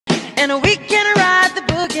and we can ride the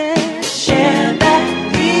boogie. Share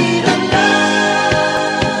that beat of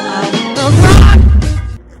love.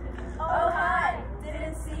 Oh, hi!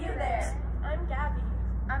 Didn't see you there. I'm Gabby.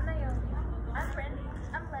 I'm Naomi. I'm Brandy.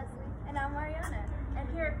 I'm Leslie. And I'm Mariana. And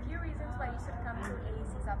here are a few reasons why you should come to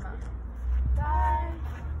AEC Summer. Bye.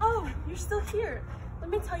 Oh, you're still here. Let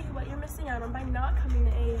me tell you what you're missing out on by not coming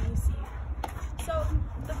to AAC. So,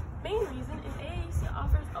 the main reason is AAC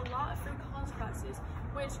offers a lot of free college classes,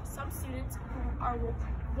 which some students who are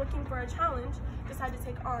looking for a challenge decide to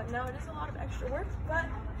take on. Now, it is a lot of extra work, but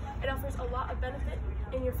it offers a lot of benefit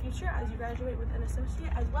in your future as you graduate with an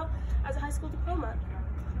associate as well as a high school diploma.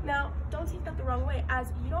 Now, don't take that the wrong way, as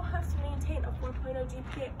you don't have to maintain a 4.0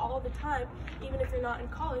 GPA all the time, even if you're not in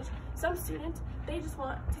college. Some students, they just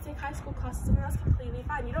want to take high school classes, and that's completely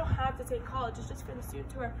fine. You don't have to take college. It's just for the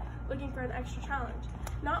students who are looking for an extra challenge.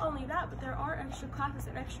 Not only that, but there are extra classes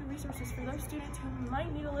and extra resources for those students who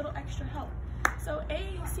might need a little extra help. So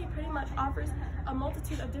AAC pretty much offers a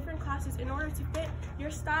multitude of different classes in order to fit your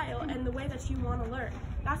style and the way that you want to learn.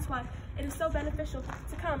 That's why it is so beneficial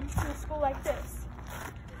to come to a school like this.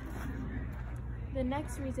 The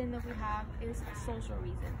next reason that we have is social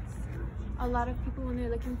reasons. A lot of people, when they're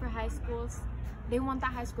looking for high schools, they want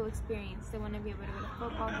that high school experience. They want to be able to go to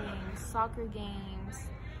football games, soccer games,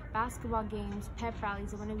 basketball games, pep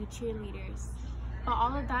rallies. They want to be cheerleaders. But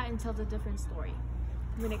all of that entails a different story.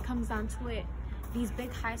 When it comes down to it, these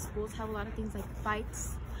big high schools have a lot of things like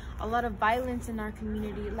fights, a lot of violence in our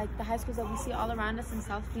community, like the high schools that we see all around us in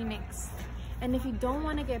South Phoenix. And if you don't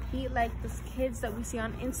want to get beat like those kids that we see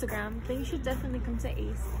on Instagram, then you should definitely come to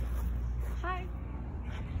ACE. Hi.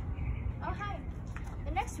 Oh, hi.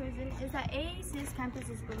 The next reason is that AAC's campus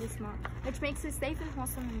is really small, which makes it a safe and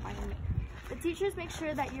wholesome environment. The teachers make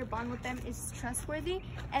sure that your bond with them is trustworthy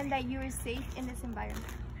and that you are safe in this environment.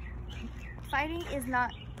 Fighting is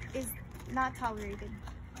not tolerated.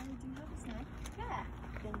 Do you have a snack? Yeah.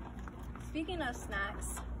 Speaking of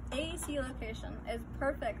snacks, AAC location is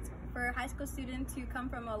perfect for high school students who come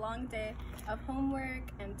from a long day of homework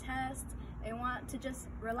and tests and want to just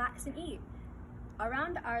relax and eat.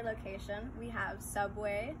 Around our location, we have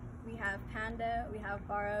Subway, we have Panda, we have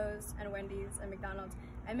Barrows and Wendy's and McDonald's,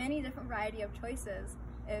 and many different variety of choices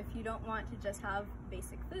if you don't want to just have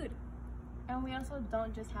basic food. And we also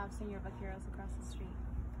don't just have Señor Vaqueros across the street.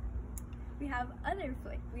 We have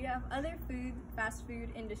other food, fast food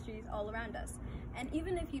industries all around us. And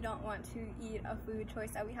even if you don't want to eat a food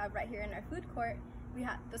choice that we have right here in our food court,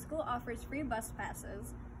 the school offers free bus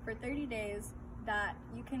passes for 30 days that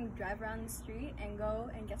you can drive around the street and go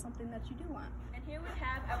and get something that you do want. And here we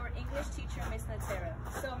have our English teacher, Miss Natera.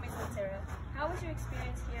 So, Miss Natera, how was your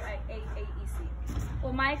experience here at AAC?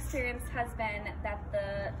 Well, my experience has been that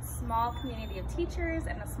the small community of teachers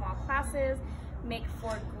and the small classes make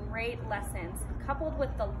for great lessons. Coupled with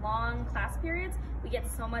the long class periods, we get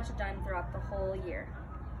so much done throughout the whole year.